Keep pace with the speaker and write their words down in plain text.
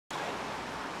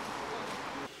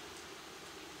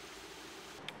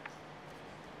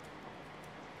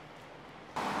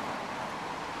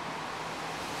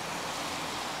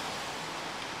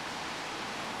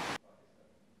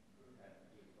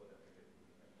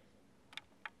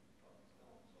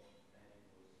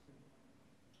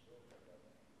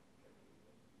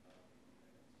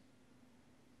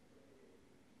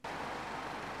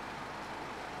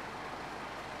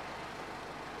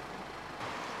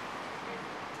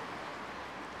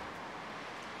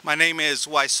My name is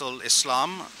Waisal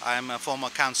Islam. I'm a former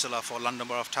councillor for London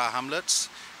Borough of Tower Hamlets,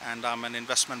 and I'm an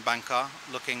investment banker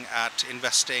looking at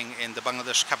investing in the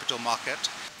Bangladesh capital market.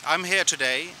 I'm here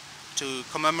today to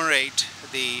commemorate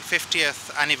the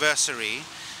 50th anniversary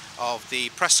of the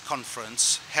press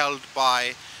conference held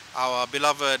by our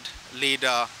beloved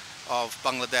leader of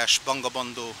Bangladesh,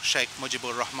 Bangabandhu Sheikh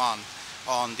Mujibur Rahman,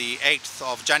 on the 8th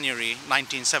of January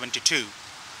 1972.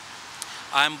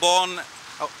 I'm born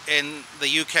in the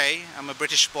UK. I'm a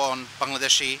British-born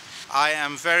Bangladeshi. I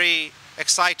am very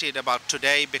excited about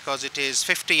today because it is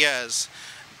 50 years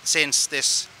since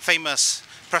this famous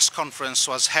press conference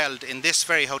was held in this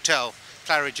very hotel,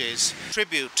 Claridges,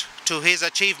 tribute to his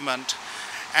achievement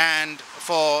and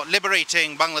for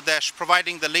liberating Bangladesh,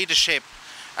 providing the leadership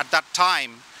at that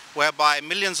time whereby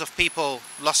millions of people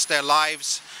lost their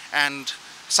lives and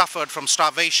suffered from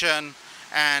starvation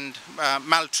and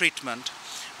maltreatment.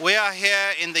 We are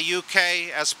here in the UK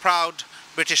as proud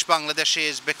British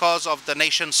Bangladeshis because of the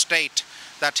nation state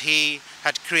that he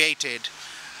had created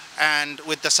and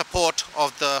with the support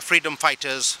of the freedom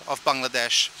fighters of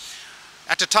Bangladesh.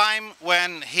 At a time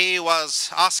when he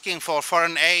was asking for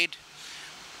foreign aid,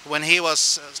 when he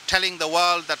was telling the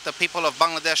world that the people of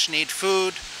Bangladesh need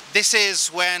food, this is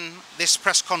when this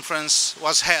press conference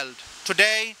was held.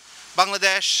 Today,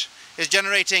 Bangladesh is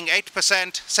generating 7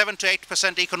 to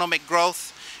 8% economic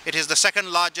growth. It is the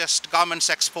second largest garments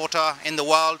exporter in the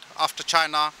world after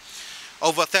China,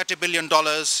 over $30 billion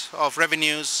of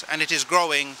revenues, and it is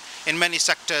growing in many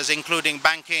sectors, including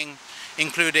banking,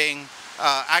 including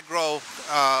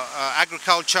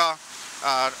agriculture.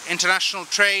 International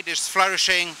trade is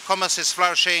flourishing, commerce is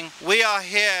flourishing. We are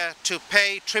here to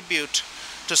pay tribute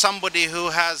to somebody who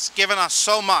has given us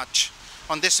so much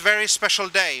on this very special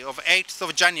day of 8th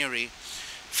of January,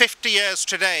 50 years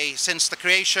today since the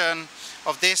creation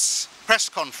of this press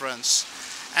conference.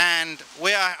 And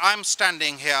I'm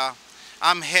standing here.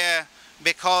 I'm here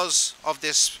because of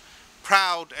this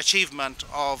proud achievement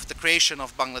of the creation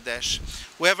of Bangladesh.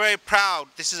 We're very proud.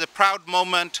 This is a proud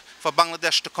moment for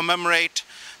Bangladesh to commemorate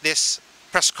this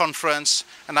press conference,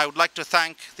 and I would like to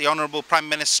thank the Honourable Prime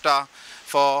Minister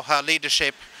for her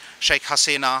leadership, Sheikh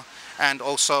Hasina, and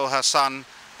also her son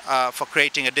for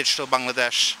creating a digital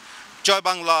Bangladesh. জয়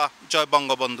বাংলা, জয়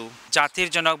বঙ্গবন্ধু। জাতির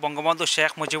জনক বঙ্গবন্ধু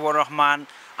শেখ মুজিবুর রহমান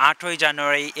 8ই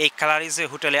জানুয়ারি এই ক্লারিজে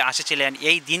হোটেলে এসেছিলেন।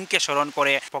 এই দিনকে স্মরণ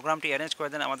করে প্রোগ্রামটি অ্যারেঞ্জ করে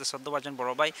দেন আমাদের শ্রদ্ধভাজন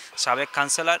বড় ভাই, সাবেক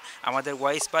কাউন্সিলর আমাদের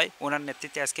ওয়াইস ভাই। ওনার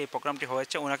নেতৃত্বে আজকে এই প্রোগ্রামটি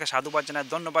হয়েছে। ওনাকে সাধুবাদ জানাই,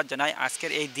 ধন্যবাদ জানাই।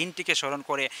 আজকের এই দিনটিকে স্মরণ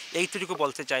করে এইটুকু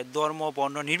বলতে চাই, ধর্ম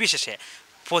বর্ণ নির্বিশেষে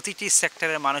প্রতিটি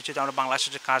সেক্টরের মানুষ যদি আমরা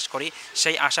বাংলাদেশে কাজ করি,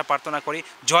 সেই আশা প্রার্থনা করি।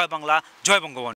 জয় বাংলা, জয় বঙ্গবন্ধু।